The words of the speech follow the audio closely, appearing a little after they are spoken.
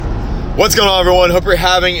What's going on, everyone? Hope you're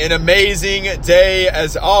having an amazing day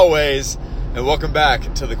as always, and welcome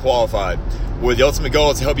back to The Qualified, where the ultimate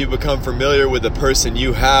goal is to help you become familiar with the person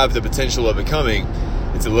you have the potential of becoming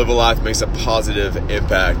and to live a life that makes a positive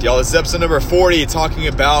impact. Y'all, this is episode number 40, talking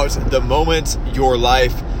about the moment your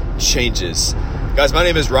life changes. Guys, my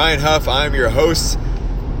name is Ryan Huff. I'm your host.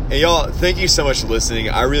 And y'all, thank you so much for listening.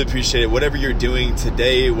 I really appreciate it. Whatever you're doing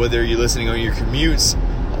today, whether you're listening on your commutes,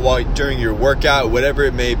 during your workout, whatever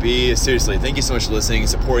it may be, seriously, thank you so much for listening and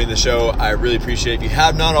supporting the show. I really appreciate it. If you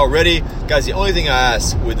have not already, guys, the only thing I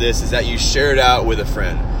ask with this is that you share it out with a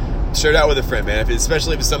friend. Share it out with a friend, man.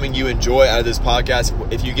 Especially if it's something you enjoy out of this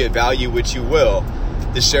podcast, if you get value, which you will,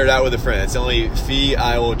 just share it out with a friend. It's the only fee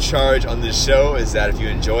I will charge on this show is that if you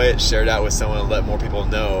enjoy it, share it out with someone and let more people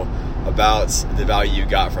know about the value you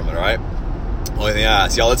got from it, all right? Only thing I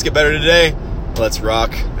ask. Y'all, let's get better today. Let's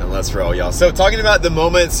rock and let's roll, y'all. So talking about the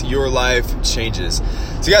moments your life changes.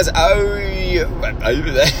 So guys, I don't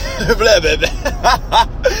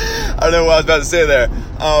know what I was about to say there.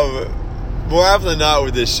 More often than not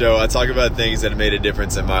with this show, I talk about things that have made a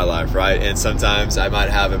difference in my life, right? And sometimes I might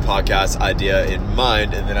have a podcast idea in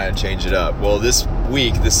mind and then I change it up. Well, this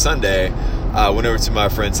week, this Sunday, I went over to my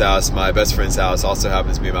friend's house. My best friend's house also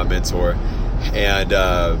happens to be my mentor. And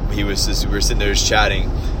we were sitting there just chatting.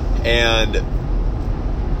 And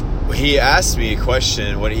he asked me a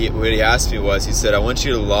question. What he asked me was, he said, I want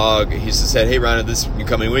you to log, he said, hey Ryan, this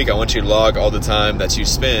coming week, I want you to log all the time that you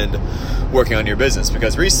spend working on your business.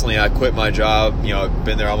 Because recently I quit my job, I've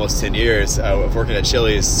been there almost 10 years of working at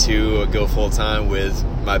Chili's to go full time with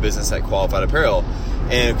my business at Qualified Apparel.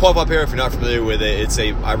 And Qualified Apparel, if you're not familiar with it,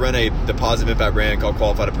 I run the positive impact brand called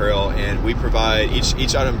Qualified Apparel, and we provide,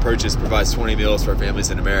 each item purchased provides 20 meals for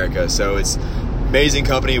families in America. So it's amazing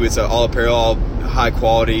company. It's all apparel, all high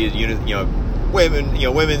quality,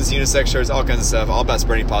 women's unisex shirts, all kinds of stuff, all about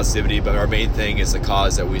spreading positivity. But our main thing is the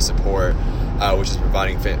cause that we support, which is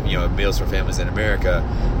providing meals for families in America.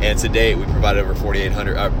 And to date, we provided over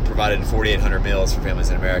 4,800 meals for families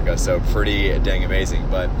in America. So pretty dang amazing.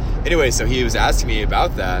 But anyway, so he was asking me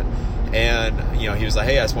about that, and he was like,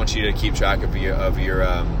 hey, I just want you to keep track of your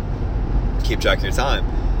time.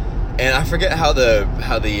 And I forget how the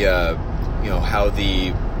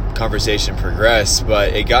conversation progressed,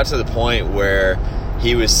 but it got to the point where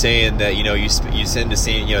he was saying that you tend to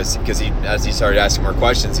see because as he started asking more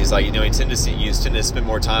questions, he's like, you tend to spend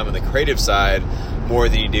more time on the creative side more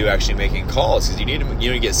than you do actually making calls, because you need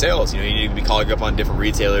to get sales. You need to be calling up on different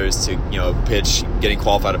retailers to pitch getting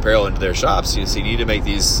Qualified Apparel into their shops. So you need to make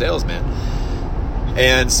these sales, man.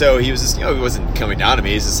 And so he was just, he wasn't coming down to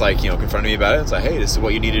me. He's just like, confronting me about it. It's like, hey, this is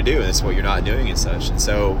what you need to do, and this is what you're not doing and such. And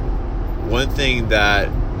so one thing that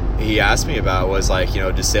he asked me about was like,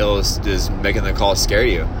 does making the call scare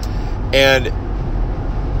you? And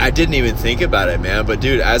I didn't even think about it, man. But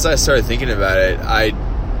dude, as I started thinking about it, I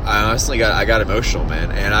honestly got emotional,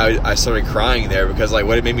 man. And I started crying there because like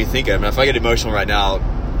what it made me think of. I mean, if I get emotional right now,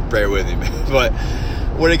 bear with me, man. But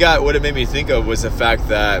what it made me think of was the fact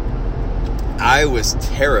that I was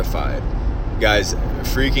terrified, guys,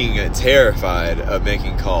 freaking terrified of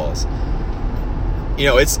making calls.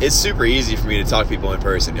 It's super easy for me to talk to people in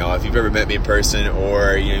person, y'all. If you've ever met me in person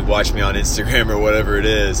or you watch me on Instagram or whatever it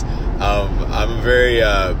is, I'm a very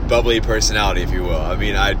bubbly personality, if you will. I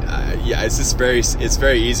mean, it's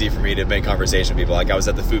very easy for me to make conversation with people. Like I was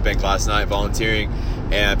at the food bank last night volunteering,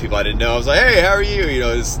 and people I didn't know, I was like, hey, how are you?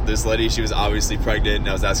 This lady, she was obviously pregnant, and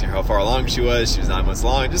I was asking her how far along she was. She was 9 months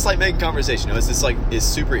along. Just like making conversation. It's just like it's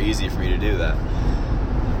super easy for me to do that.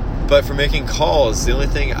 But for making calls, the only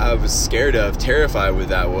thing I was scared of, terrified with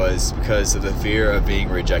that, was because of the fear of being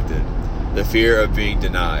rejected, the fear of being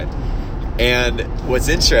denied. And what's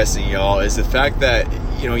interesting, y'all, is the fact that,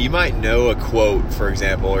 you might know a quote, for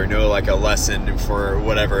example, or know like a lesson for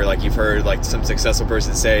whatever, like you've heard like some successful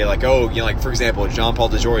person say like, like for example, John Paul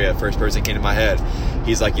DeJoria, first person came to my head.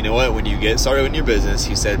 He's like, what, when you get started in your business,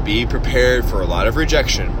 he said, be prepared for a lot of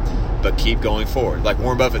rejection, but keep going forward. Like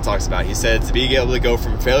Warren Buffett talks about, he said, to be able to go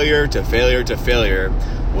from failure to failure to failure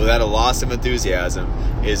without a loss of enthusiasm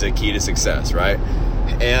is a key to success, right?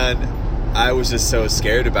 And I was just so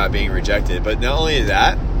scared about being rejected. But not only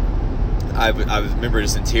that, I remember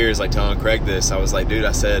just in tears, like telling Craig this. I was like, dude,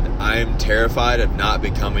 I said, I'm terrified of not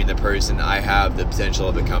becoming the person I have the potential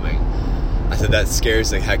of becoming. I said, that scares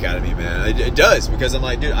the heck out of me, man. It does, because I'm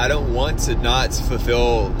like, dude, I don't want to not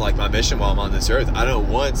fulfill like my mission while I'm on this earth. I don't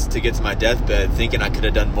want to get to my deathbed thinking I could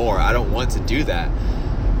have done more. I don't want to do that.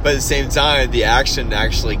 But at the same time, the action to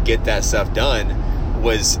actually get that stuff done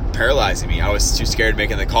was paralyzing me. I was too scared of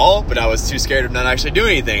making the call, but I was too scared of not actually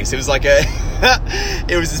doing anything. So it was like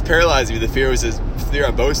it was just paralyzing me. The fear was just fear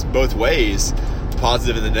on both ways. The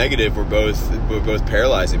positive and the negative were both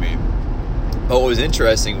paralyzing me. But what was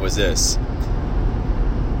interesting was this.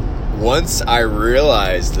 Once I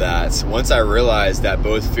realized that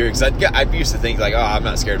both fear, because I used to think like, oh, I'm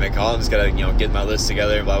not scared to make a call. I'm just gonna get my list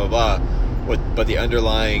together and blah blah blah. But the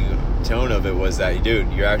underlying tone of it was that,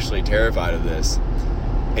 dude, you're actually terrified of this.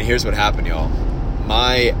 And here's what happened, y'all.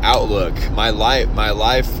 My outlook, my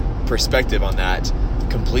life perspective on that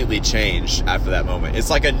completely changed after that moment. It's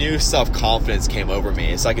like a new self-confidence came over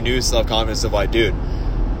me. It's like a new self-confidence of like, dude,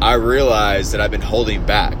 I realized that I've been holding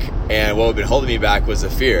back. And what had been holding me back was the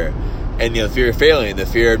fear. And the fear of failing, the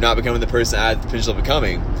fear of not becoming the person I had the potential of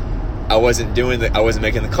becoming. I wasn't making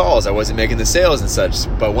the calls, I wasn't making the sales and such.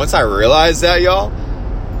 But once I realized that, y'all,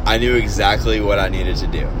 I knew exactly what I needed to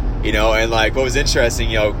do, and like what was interesting,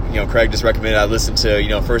 Craig just recommended I listen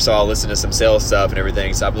to, first of all, listen to some sales stuff and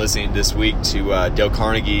everything. So I'm listening this week to Dale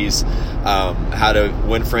Carnegie's How to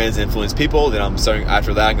Win Friends, Influence People. Then I'm starting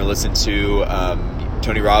after that. I'm going to listen to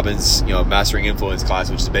Tony Robbins, Mastering Influence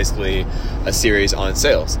class, which is basically a series on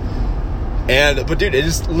sales. But dude, it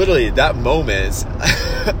just literally that moment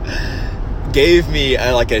gave me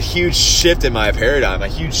a huge shift in my paradigm, a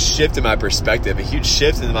huge shift in my perspective, a huge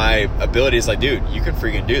shift in my abilities. Like, dude, you can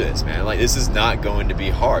freaking do this, man. Like, this is not going to be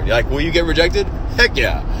hard. You're like, will you get rejected? Heck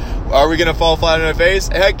yeah. Are we going to fall flat on our face?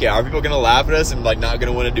 Heck yeah. Are people going to laugh at us and not going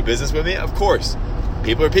to want to do business with me? Of course.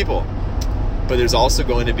 People are people. But there's also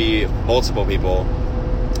going to be multiple people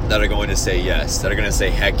that are going to say yes, that are going to say,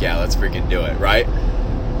 heck yeah, let's freaking do it, right?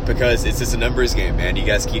 Because it's just a numbers game, man. You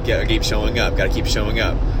guys keep showing up. Got to keep showing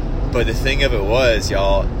up. But the thing of it was,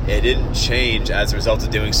 y'all, it didn't change as a result of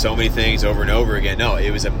doing so many things over and over again. No,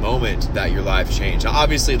 it was a moment that your life changed. Now,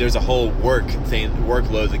 obviously, there's a whole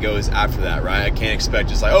workload that goes after that, right? I can't expect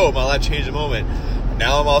just like, oh, my life changed a moment.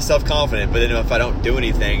 Now I'm all self-confident. But then if I don't do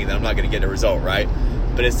anything, then I'm not going to get a result, right?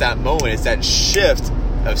 But it's that moment. It's that shift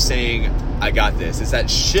of saying, I got this. It's that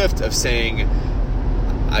shift of saying,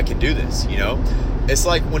 I can do this, It's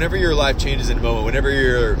like whenever your life changes in a moment, whenever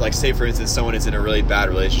you're like, say for instance, someone is in a really bad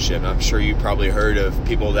relationship, and I'm sure you probably heard of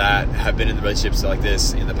people that have been in the relationships like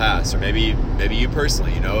this in the past, or maybe you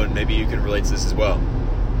personally, and maybe you can relate to this as well.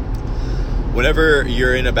 Whenever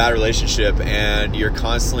you're in a bad relationship and you're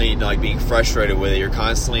constantly being frustrated with it, you're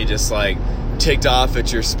constantly just like ticked off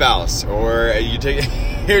at your spouse, or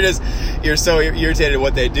you're so irritated at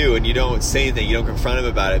what they do, and you don't say anything, you don't confront them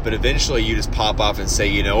about it, but eventually you just pop off and say,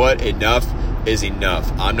 you know what, enough is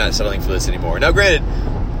enough. I'm not settling for this anymore. Now, granted,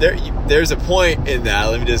 there's a point in that.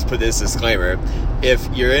 Let me just put this disclaimer. If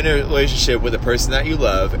you're in a relationship with a person that you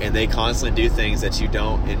love and they constantly do things that you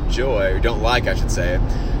don't enjoy, or don't like, I should say,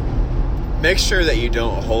 make sure that you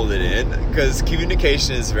don't hold it in, because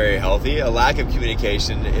communication is very healthy. A lack of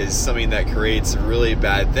communication is something that creates really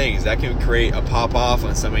bad things. That can create a pop-off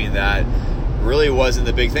on something that really wasn't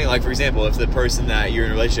the big thing. Like, for example, if the person that you're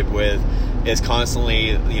in a relationship with is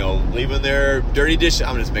constantly, leaving their dirty dishes.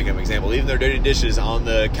 I'm just making an example. Leaving their dirty dishes on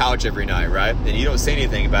the couch every night, right? And you don't say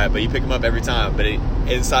anything about it, but you pick them up every time. But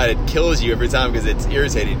inside it kills you every time because it's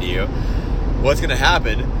irritating to you. What's going to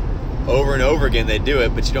happen? Over and over again, they do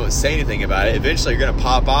it, but you don't say anything about it. Eventually, you're going to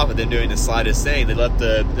pop off at them doing the slightest thing. They left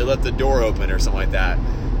the door open or something like that,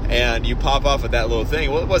 and you pop off at that little thing.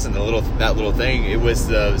 Well, it wasn't that little thing. It was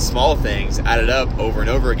the small things added up over and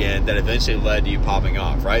over again that eventually led to you popping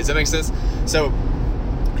off, right? Does that make sense? So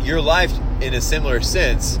your life, in a similar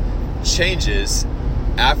sense, changes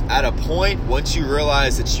at a point once you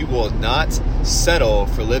realize that you will not settle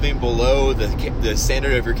for living below the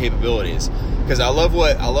standard of your capabilities. Because I love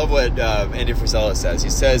what Andy Frisella says. He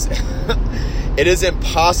says, it is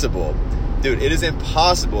impossible, dude, it is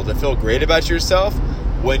impossible to feel great about yourself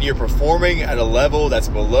when you're performing at a level that's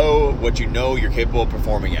below what you know you're capable of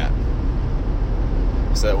performing at.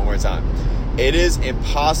 I'll say that one more time. It is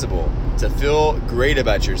impossible to feel great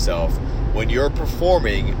about yourself when you're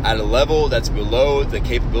performing at a level that's below the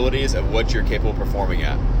capabilities of what you're capable of performing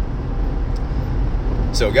at.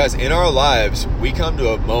 So guys, in our lives, we come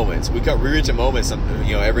to moments. We reach a moment,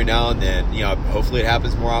 every now and then. Hopefully it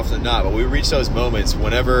happens more often than not. But we reach those moments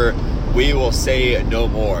whenever we will say no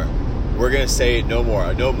more. We're going to say no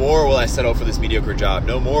more. No more will I settle for this mediocre job.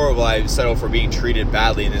 No more will I settle for being treated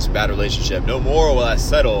badly in this bad relationship. No more will I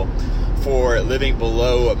settle for living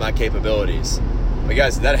below my capabilities. But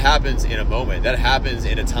guys, that happens in a moment. That happens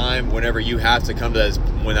in a time whenever you have to come to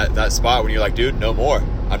that spot when you're like, dude, no more.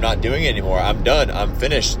 I'm not doing it anymore. I'm done. I'm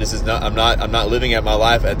finished. I'm not living at my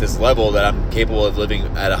life at this level that I'm capable of living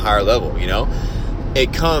at a higher level,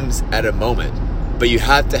 It comes at a moment. But you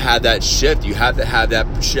have to have that shift. You have to have that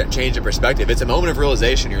change of perspective. It's a moment of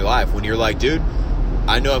realization in your life when you're like, dude,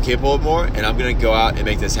 I know I'm capable of more, and I'm going to go out and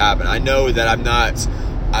make this happen. I know that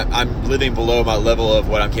I'm living below my level of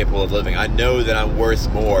what I'm capable of living. I know that I'm worth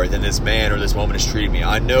more than this man or this woman is treating me.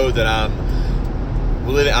 I know that I'm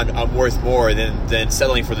worth more than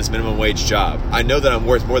settling for this minimum wage job. I know that I'm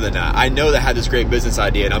worth more than that. I know that I have this great business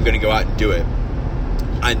idea, and I'm going to go out and do it.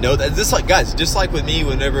 I know that just like with me,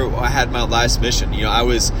 whenever I had my last mission, I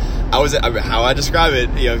was how I describe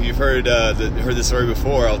it. If you've heard the story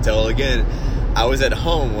before, I'll tell it again. I was at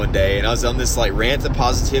home one day, and I was on this rant of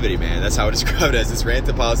positivity, man. That's how I describe it, as this rant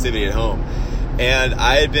of positivity at home. And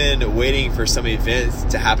I had been waiting for some events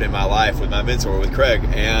to happen in my life with my mentor, with Craig,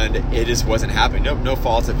 and it just wasn't happening. No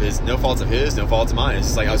fault of his, no fault of mine. It's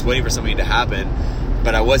just I was waiting for something to happen,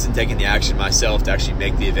 but I wasn't taking the action myself to actually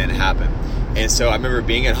make the event happen. And so I remember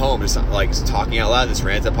being at home, just talking out loud, this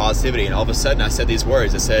rant of positivity, and all of a sudden I said these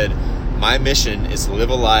words. I said, my mission is to live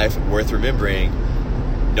a life worth remembering,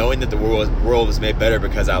 knowing that the world was made better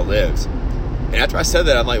because I lived. And after I said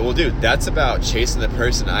that, I'm like, well, dude, that's about chasing the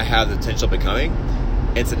person I have the potential of becoming,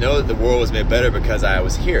 and to know that the world was made better because I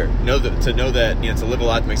was here. To know that to live a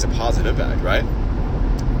life that makes a positive impact, right?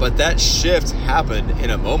 But that shift happened in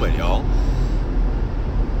a moment, y'all.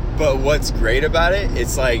 But what's great about it, it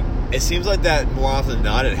seems like that more often than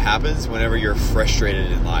not, it happens whenever you're frustrated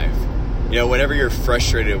in life. Whenever you're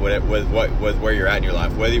frustrated with where you're at in your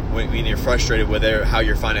life, when you're frustrated with how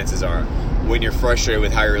your finances are, when you're frustrated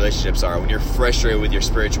with how your relationships are, when you're frustrated with your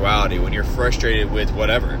spirituality, when you're frustrated with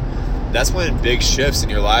whatever, that's when big shifts in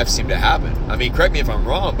your life seem to happen. Correct me if I'm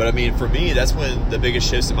wrong, but for me, that's when the biggest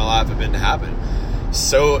shifts in my life have been to happen.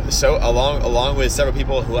 So along with several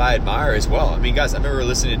people who I admire as well. Guys, I remember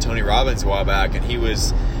listening to Tony Robbins a while back, and he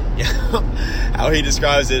was, how he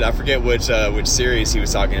describes it, I forget which series he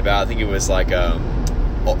was talking about. I think it was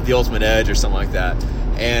The Ultimate Edge or something like that.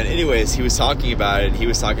 And anyways, he was talking about it. And he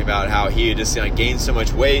was talking about how he had just gained so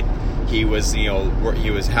much weight. He was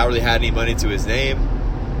hardly had any money to his name,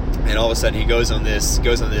 and all of a sudden he goes on this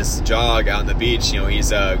jog out on the beach.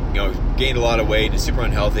 He's gained a lot of weight and is super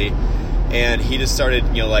unhealthy. And he just started,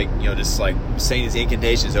 saying these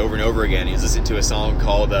incantations over and over again. He was listening to a song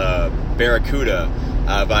called Barracuda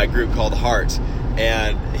by a group called Heart.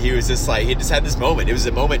 And he was just he just had this moment. It was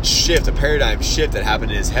a moment shift, a paradigm shift that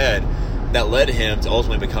happened in his head that led him to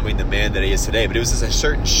ultimately becoming the man that he is today. But it was just a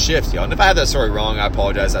certain shift, y'all. And if I have that story wrong, I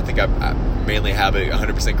apologize. I think I mainly have it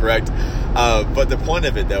 100% correct. But the point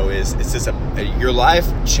of it, though, is it's just your life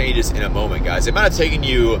changes in a moment, guys. It might have taken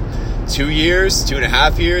you 2 years,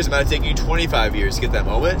 2.5 years. It might have taken you 25 years to get that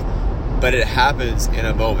moment. But it happens in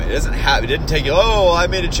a moment. It didn't take you, I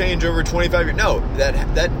made a change over 25 years. No,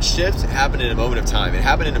 that shift happened in a moment of time. It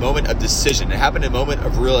happened in a moment of decision. It happened in a moment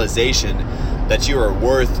of realization that you are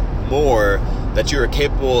worth more, that you are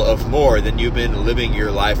capable of more than you've been living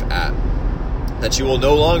your life at. That you will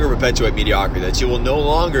no longer perpetuate mediocrity. That you will no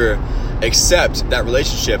longer accept that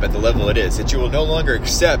relationship at the level it is. That you will no longer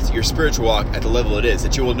accept your spiritual walk at the level it is.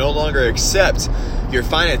 That you will no longer accept your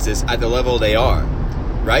finances at the level they are.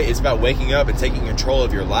 Right? It's about waking up and taking control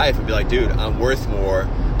of your life and be like, dude, I'm worth more.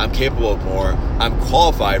 I'm capable of more. I'm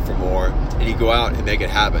qualified for more. And you go out and make it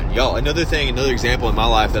happen. Y'all, another example in my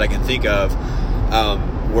life that I can think of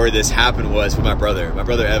where this happened was with my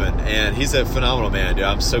brother Evan. And he's a phenomenal man, dude.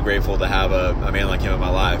 I'm so grateful to have a man like him in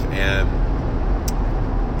my life. And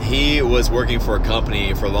he was working for a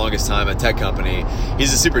company for the longest time, a tech company.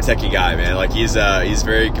 He's a super techie guy, man. He's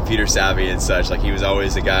very computer savvy and such. He was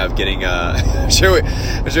always the guy of getting. I'm sure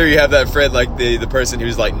you have that friend, the person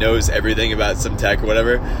who's knows everything about some tech or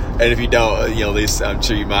whatever. And if you don't, at least I'm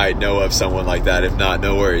sure you might know of someone like that. If not,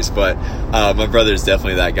 no worries. But my brother's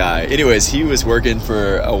definitely that guy. Anyways, he was working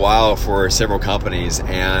for a while for several companies,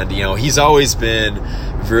 and he's always been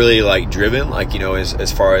really driven,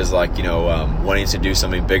 as far as wanting to do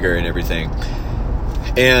something bigger and everything.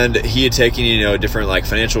 And he had taken different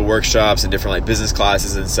financial workshops and different business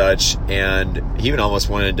classes and such, and he even almost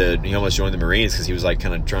wanted to join the Marines because he was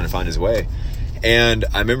kind of trying to find his way. And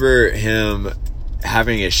I remember him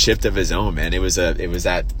having a shift of his own, man. It was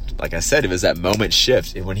that, like I said, it was that moment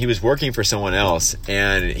shift when he was working for someone else,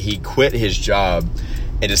 and he quit his job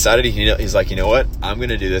and decided he's like, you know what, I'm going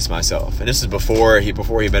to do this myself. And this is before he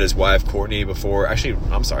met his wife, Courtney, that was after.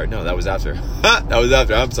 I'm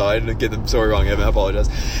sorry, I didn't get the story wrong, Evan, I apologize.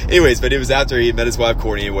 Anyways, but it was after he met his wife,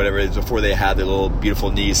 Courtney, or whatever. It was before they had their little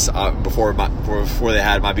beautiful niece, before they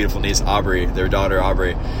had my beautiful niece, Aubrey, their daughter,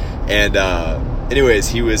 Aubrey. And anyways,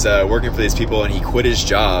 he was working for these people, and he quit his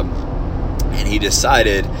job And he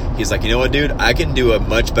decided, he's like, you know what, dude, I can do a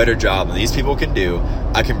much better job than these people can do.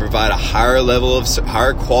 I can provide a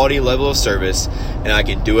higher quality level of service, and I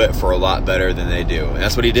can do it for a lot better than they do. And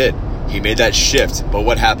that's what he did. He made that shift. But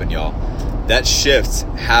what happened, y'all? That shift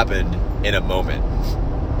happened in a moment.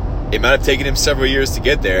 It might have taken him several years to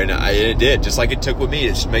get there, and it did, just like it took with me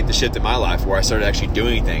to make the shift in my life where I started actually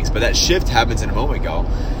doing things. But that shift happens in a moment, y'all.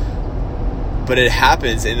 But it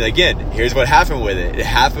happens, and again, here's what happened with it. It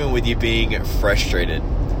happened with you being frustrated.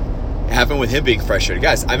 It happened with him being frustrated.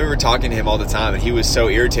 Guys, I remember talking to him all the time, and he was so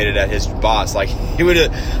irritated at his boss. Like, he would,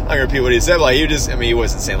 I'm not going to repeat what he said, but like, he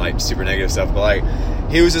wasn't saying like super negative stuff, but like,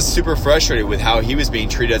 he was just super frustrated with how he was being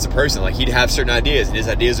treated as a person. Like, he'd have certain ideas, and his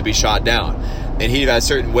ideas would be shot down. And he'd have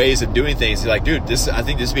certain ways of doing things. He's like, dude, I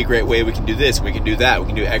think this would be a great way. We can do this, we can do that, we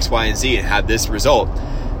can do X, Y, and Z and have this result.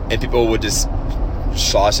 And people would just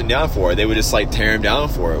slosh him down for it. They would just like tear him down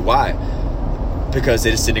for it. Why? Because they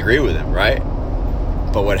just didn't agree with him, right?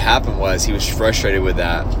 But what happened was he was frustrated with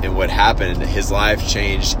that, and what happened, his life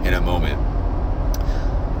changed in a moment.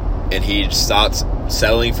 And he stopped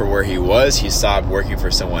settling for where he was. He stopped working for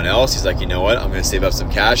someone else. He's like, you know what? I'm going to save up some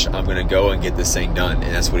cash. I'm going to go and get this thing done.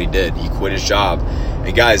 And that's what he did. He quit his job.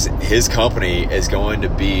 And guys, his company is going to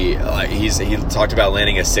be like, he talked about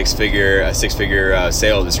landing a six-figure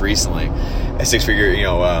sale just recently, a six-figure,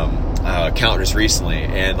 account just recently,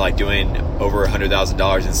 and like doing over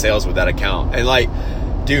 $100,000 in sales with that account. And like,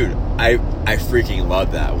 dude, I freaking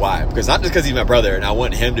love that. Why? Because not just because he's my brother and I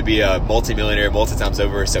want him to be a multimillionaire multi times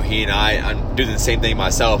over, so I'm doing the same thing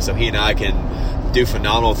myself, so he and I can do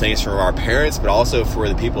phenomenal things for our parents, but also for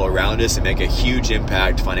the people around us and make a huge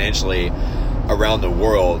impact financially around the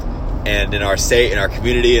world and in our state, in our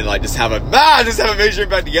community, and like just have a major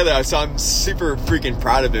impact together. So I'm super freaking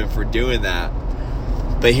proud of him for doing that.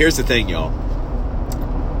 But here's the thing, y'all.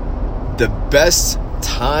 The best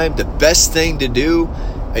thing to do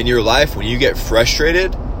in your life when you get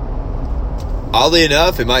frustrated, oddly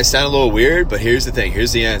enough, it might sound a little weird, but here's the thing,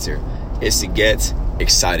 here's the answer, is to get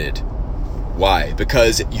excited. Why?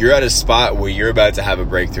 Because you're at a spot where you're about to have a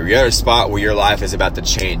breakthrough. You're at a spot where your life is about to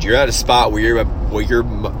change. You're at a spot where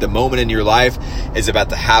the moment in your life is about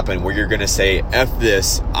to happen, where you're going to say, F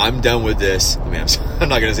this, I'm done with this. I mean, I'm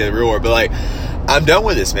not going to say the real word, but like, I'm done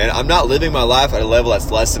with this, man. I'm not living my life at a level that's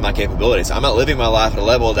less than my capabilities. I'm not living my life at a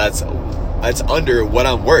level that's under what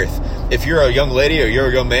I'm worth. If you're a young lady or you're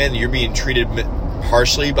a young man and you're being treated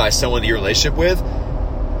harshly by someone you're in a relationship with,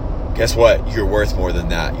 guess what? You're worth more than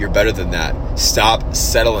that. You're better than that. Stop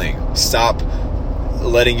settling. Stop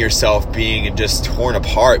letting yourself being just torn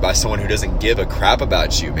apart by someone who doesn't give a crap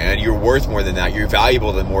about you, man. You're worth more than that. You're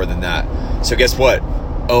valuable more than that. So guess what?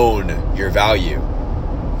 Own your value.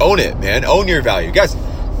 Own it, man. Own your value. Guys,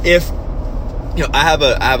 if I have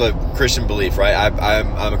a Christian belief, right?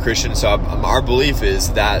 I'm a Christian, so our belief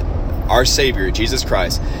is that our Savior, Jesus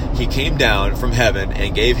Christ, He came down from heaven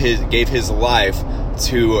and gave His life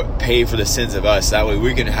to pay for the sins of us. That way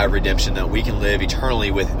we can have redemption, that we can live eternally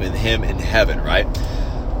with Him in heaven, right?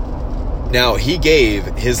 Now, He gave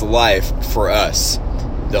His life for us.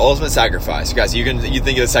 The ultimate sacrifice. Guys, you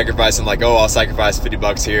think of sacrifice and like, oh, I'll sacrifice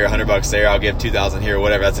 $50 here, $100 there, I'll give $2,000 here,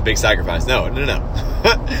 whatever. That's a big sacrifice. No.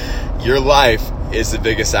 Your life is the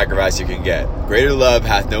biggest sacrifice you can get. Greater love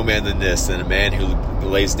hath no man than this, than a man who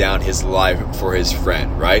lays down his life for his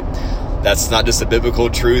friend, right? That's not just a biblical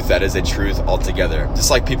truth, that is a truth altogether. Just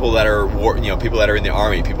like people that are people that are in the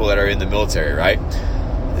army, people that are in the military, right?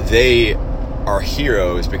 They are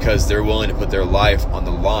heroes because they're willing to put their life on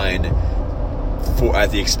the line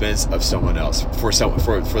at the expense of someone else, for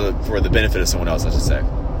the benefit of someone else, I should say.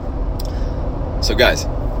 So guys,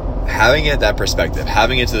 having it that perspective,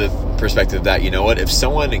 having it to the perspective that, you know what, if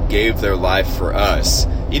someone gave their life for us,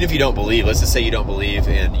 even if you don't believe, let's just say you don't believe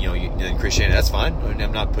in in Christianity, that's fine.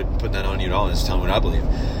 I'm not putting that on you at all. I'm just telling you what I believe.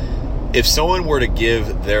 If someone were to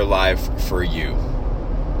give their life for you,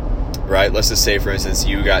 right? Let's just say, for instance,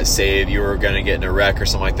 you got saved, you were going to get in a wreck or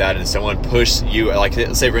something like that, and someone pushed you, like,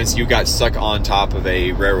 let's say, for instance, you got stuck on top of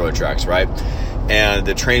a railroad tracks, right? And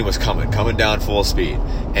the train was coming down full speed,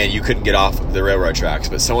 and you couldn't get off the railroad tracks,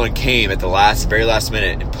 but someone came at the very last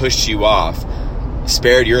minute and pushed you off,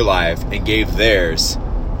 spared your life, and gave theirs.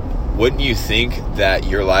 Wouldn't you think that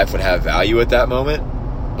your life would have value at that moment?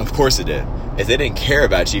 Of course it did. If they didn't care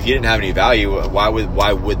about you, if you didn't have any value, why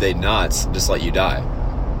would they not just let you die?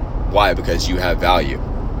 Why? Because you have value.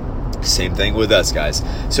 Same thing with us, guys.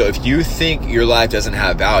 So if you think your life doesn't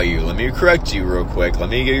have value, let me correct you real quick. Let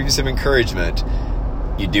me give you some encouragement.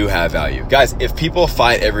 you do have value. Guys, if people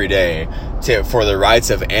fight every day for the rights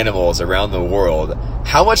of animals around the world,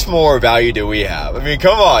 how much more value do we have? I mean,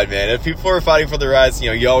 come on, man. If people are fighting for the rights,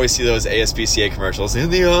 you always see those ASPCA commercials, in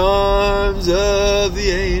the arms of the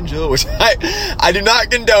angel, which I do not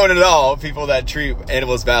condone at all, people that treat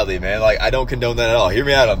animals badly, man. Like, I don't condone that at all. Hear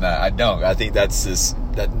me out on that. I don't. I think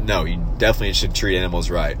no, you definitely should treat animals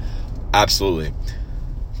right. Absolutely.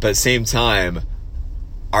 But at the same time,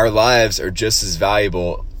 our lives are just as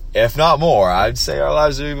valuable, if not more. I'd say our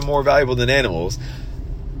lives are even more valuable than animals.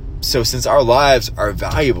 So since our lives are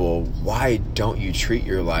valuable, why don't you treat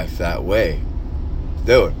your life that way?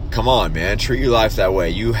 Dude, come on, man. Treat your life that way.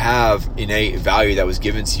 You have innate value that was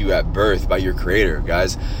given to you at birth by your creator,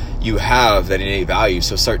 guys. You have that innate value.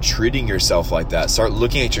 So start treating yourself like that. Start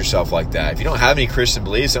looking at yourself like that. If you don't have any Christian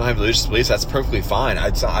beliefs, don't have religious beliefs, that's perfectly fine.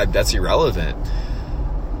 That's irrelevant.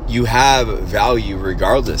 You have value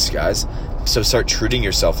regardless, guys. So start treating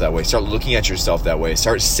yourself that way. Start looking at yourself that way.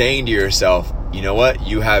 Start saying to yourself, you know what?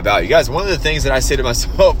 You have value. Guys, one of the things that I say to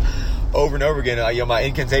myself over and over again, my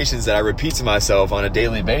incantations that I repeat to myself on a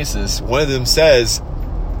daily basis, one of them says,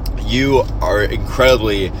 you are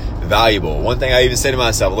incredibly valuable. One thing I even say to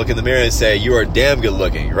myself, look in the mirror and say, you are damn good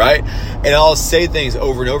looking, right? And I'll say things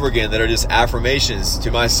over and over again that are just affirmations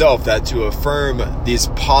to myself, that to affirm these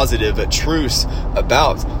positive truths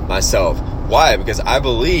about myself. Why? Because I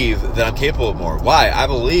believe that I'm capable of more. Why? I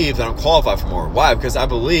believe that I'm qualified for more. Why? Because I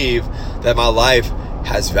believe that my life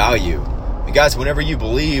has value. And guys, whenever you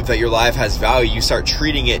believe that your life has value, you start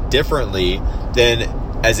treating it differently than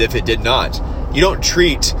as if it did not. You don't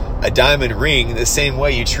treat a diamond ring the same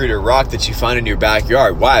way you treat a rock that you find in your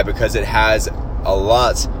backyard. Why? Because it has a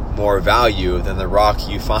lot more value than the rock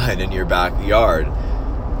you find in your backyard.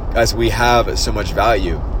 Guys, we have so much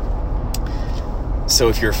value. So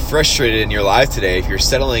if you're frustrated in your life today, if you're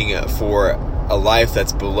settling for a life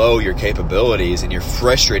that's below your capabilities and you're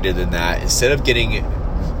frustrated in that, instead of getting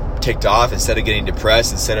ticked off, instead of getting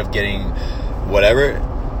depressed, instead of getting whatever,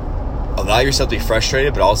 allow yourself to be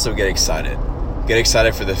frustrated, but also get excited. Get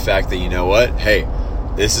excited for the fact that, you know what? Hey,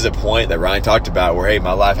 this is a point that Ryan talked about where, hey,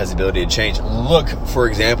 my life has the ability to change. Look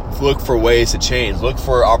for ways to change. Look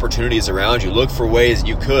for opportunities around you. Look for ways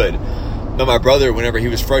you could. But my brother, whenever he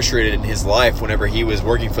was frustrated in his life, whenever he was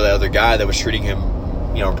working for that other guy that was treating him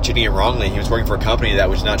wrongly, he was working for a company that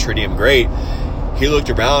was not treating him great, he looked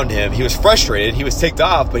around him. He was frustrated. He was ticked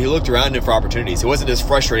off, but he looked around him for opportunities. He wasn't just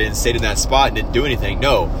frustrated and stayed in that spot and didn't do anything.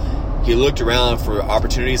 No, he looked around for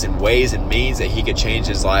opportunities and ways and means that he could change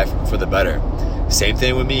his life for the better. Same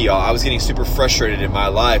thing with me, y'all. I was getting super frustrated in my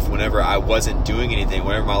life whenever I wasn't doing anything,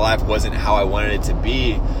 whenever my life wasn't how I wanted it to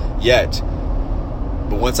be yet.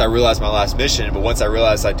 But once I realized my last mission, once I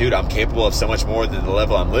realized that, dude, I'm capable of so much more than the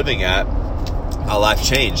level I'm living at, my life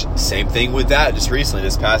changed. Same thing with that just recently,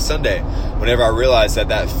 this past Sunday. Whenever I realized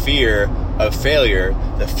that fear of failure,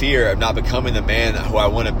 the fear of not becoming the man who I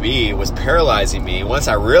want to be was paralyzing me. Once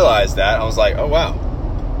I realized that, I was like, oh, wow,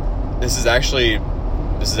 this is actually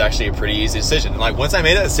a pretty easy decision. And like, once I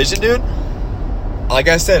made that decision, dude, like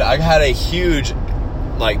I said, I had a huge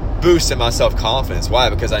boost in my self-confidence.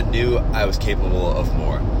 Why? Because I knew I was capable of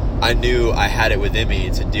more. I knew I had it within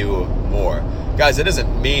me to do more. Guys, it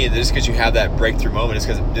doesn't mean that just because you have that breakthrough moment,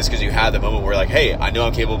 just because you have that moment where like, hey, I know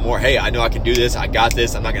I'm capable of more. Hey, I know I can do this. I got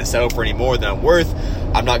this. I'm not going to settle for any more than I'm worth.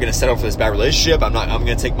 I'm not going to settle for this bad relationship. I'm going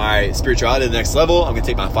to take my spirituality to the next level. I'm going to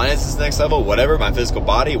take my finances to the next level, whatever, my physical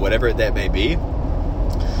body, whatever that may be.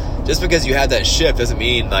 Just because you had that shift doesn't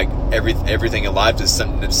mean like everything in life is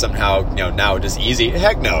somehow now just easy.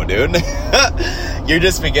 Heck no, dude. You're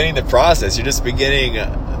just beginning the process. You're just beginning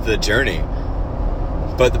the journey.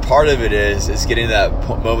 But the part of it is getting that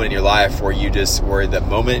moment in your life where you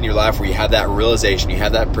have that realization, you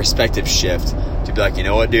have that perspective shift to be like, you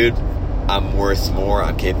know what, dude, I'm worth more,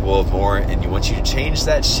 I'm capable of more. And once you change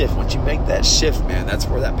that shift, once you make that shift, man, that's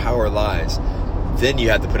where that power lies. Then you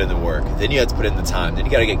have to put in the work. Then you have to put in the time. Then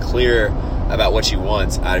you got to get clear about what you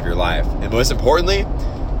want out of your life. And most importantly,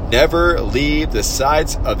 never leave the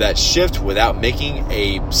sides of that shift without making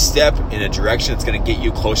a step in a direction that's going to get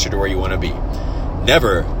you closer to where you want to be.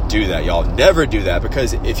 Never do that, y'all. Never do that,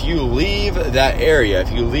 because if you leave that area,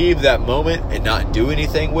 if you leave that moment and not do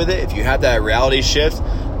anything with it, if you have that reality shift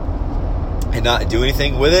and not do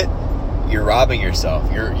anything with it, you're robbing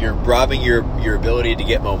yourself. You're robbing your ability to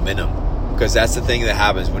get momentum. Because that's the thing that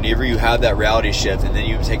happens whenever you have that reality shift and then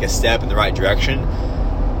you take a step in the right direction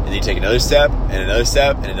and then you take another step and another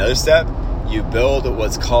step and another step, you build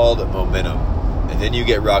what's called momentum. And then you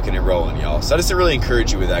get rocking and rolling, y'all. So I just really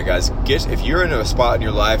encourage you with that, guys. If you're in a spot in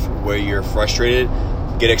your life where you're frustrated,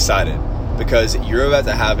 get excited. because you're about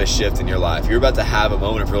to have a shift in your life. You're about to have a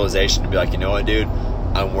moment of realization to be like, you know what, dude?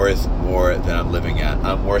 I'm worth more than I'm living at.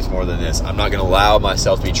 I'm worth more than this. I'm not going to allow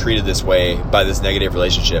myself to be treated this way by this negative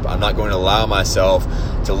relationship. I'm not going to allow myself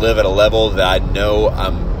to live at a level that I know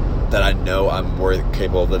I'm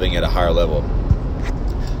capable of living at a higher level.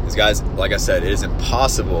 Because guys, like I said, it is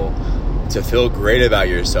impossible to feel great about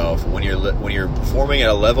yourself when you're performing at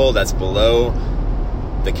a level that's below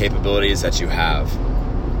the capabilities that you have.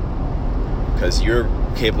 Because you're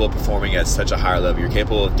capable of performing at such a higher level. You're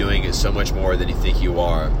capable of doing it so much more than you think you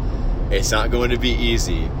are. It's not going to be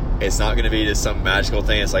easy. It's not going to be just some magical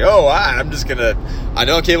thing. It's like, oh, I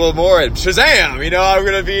know I'm capable of more, and Shazam, I'm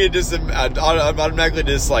going to be just automatically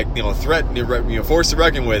just like, threatened, forced to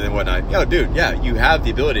reckon with and whatnot. Dude, yeah, you have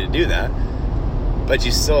the ability to do that, but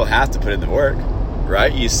you still have to put in the work,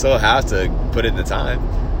 right? You still have to put in the time.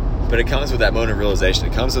 But it comes with that moment of realization.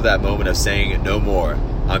 It comes with that moment of saying, no more.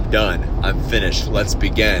 I'm done. I'm finished. Let's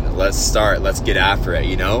begin. Let's start. Let's get after it,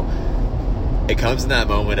 It comes in that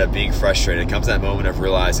moment of being frustrated. It comes in that moment of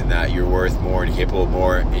realizing that you're worth more and you're capable of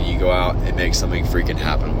more, and you go out and make something freaking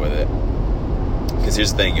happen with it. Because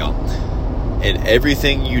here's the thing, y'all. In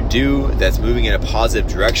everything you do that's moving in a positive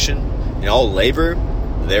direction, in all labor,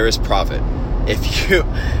 there is profit. If you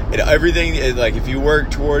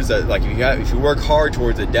work towards if you work hard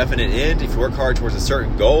towards a definite end, if you work hard towards a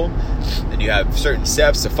certain goal, and you have certain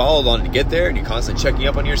steps to follow on to get there, and you're constantly checking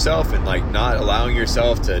up on yourself and not allowing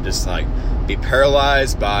yourself to just be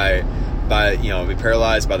paralyzed by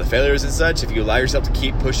the failures and such. If you allow yourself to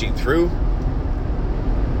keep pushing through,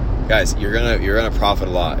 guys, you're gonna profit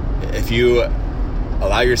a lot. If you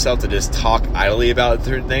allow yourself to just talk idly about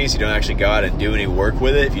certain things, you don't actually go out and do any work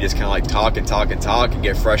with it. If you just kind of talk and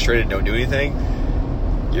get frustrated and don't do anything,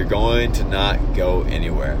 you're going to not go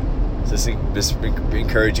anywhere. So just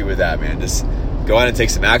encourage you with that, man. Just go out and take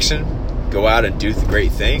some action. Go out and do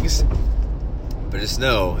great things. But just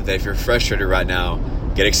know that if you're frustrated right now,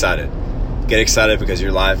 get excited. Get excited because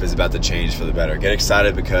your life is about to change for the better. Get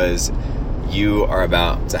excited because you are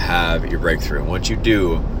about to have your breakthrough. Once you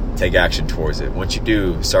do, take action towards it. Once you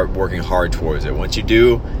do, start working hard towards it. Once you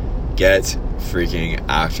do, get freaking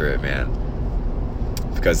after it, man.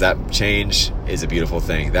 Because that change is a beautiful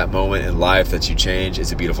thing. That moment in life that you change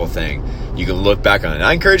is a beautiful thing. You can look back on it. And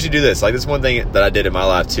I encourage you to do this. This one thing that I did in my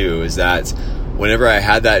life too is that whenever I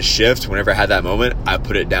had that shift, whenever I had that moment, I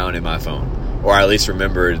put it down in my phone. Or I at least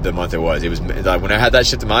remembered the month it was. It was when I had that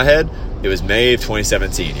shift in my head, it was May of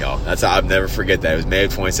 2017, y'all. That's how I'll never forget that. It was May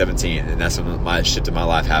of 2017, and that's when my shift in my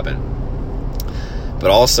life happened.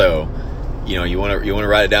 But also, you want to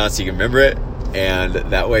write it down so you can remember it, and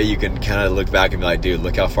that way you can kind of look back and be like, dude,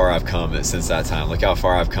 look how far I've come since that time. Look how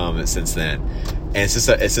far I've come since then. And it's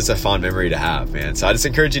just a fun memory to have, man. So I just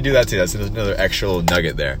encourage you to do that too. That's another extra little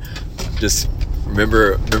nugget there. Just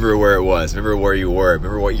remember where it was. Remember where you were.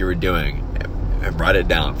 Remember what you were doing. And write it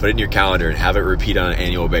down. Put it in your calendar and have it repeat on an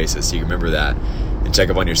annual basis so you can remember that. And check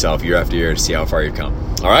up on yourself year after year to see how far you've come.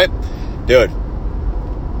 All right? Dude,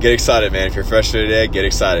 get excited, man. If you're frustrated today, get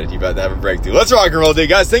excited. You're about to have a breakthrough. Let's rock and roll, dude.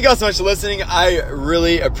 Guys, thank y'all so much for listening. I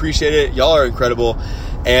really appreciate it. Y'all are incredible.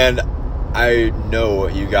 And I know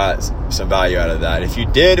you got some value out of that. If you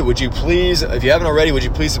did, if you haven't already, would you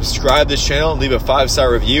please subscribe to this channel and leave a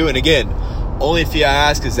 5-star review? And again, only fee I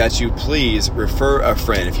ask is that you please refer a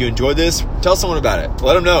friend. If you enjoyed this, tell someone about it.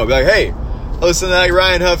 Let them know. Be like, hey, I listened to that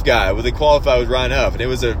Ryan Huff guy with the Qualify with Ryan Huff, and it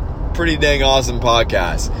was a pretty dang awesome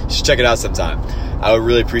podcast. You should check it out sometime. I would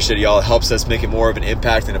really appreciate it, y'all. It helps us make it more of an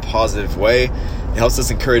impact in a positive way. It helps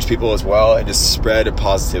us encourage people as well and just spread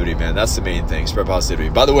positivity, man. That's the main thing, spread positivity.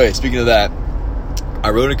 By the way, speaking of that,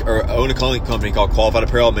 I own a clothing company called Qualified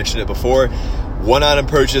Apparel. I mentioned it before. One item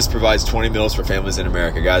purchase provides 20 meals for families in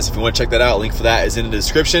America, guys. If you want to check that out, link for that is in the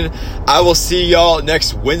description. I will see y'all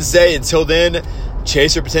next Wednesday. Until then,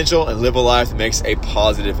 chase your potential and live a life that makes a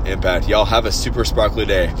positive impact. Y'all have a super sparkly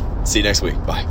day. See you next week. Bye.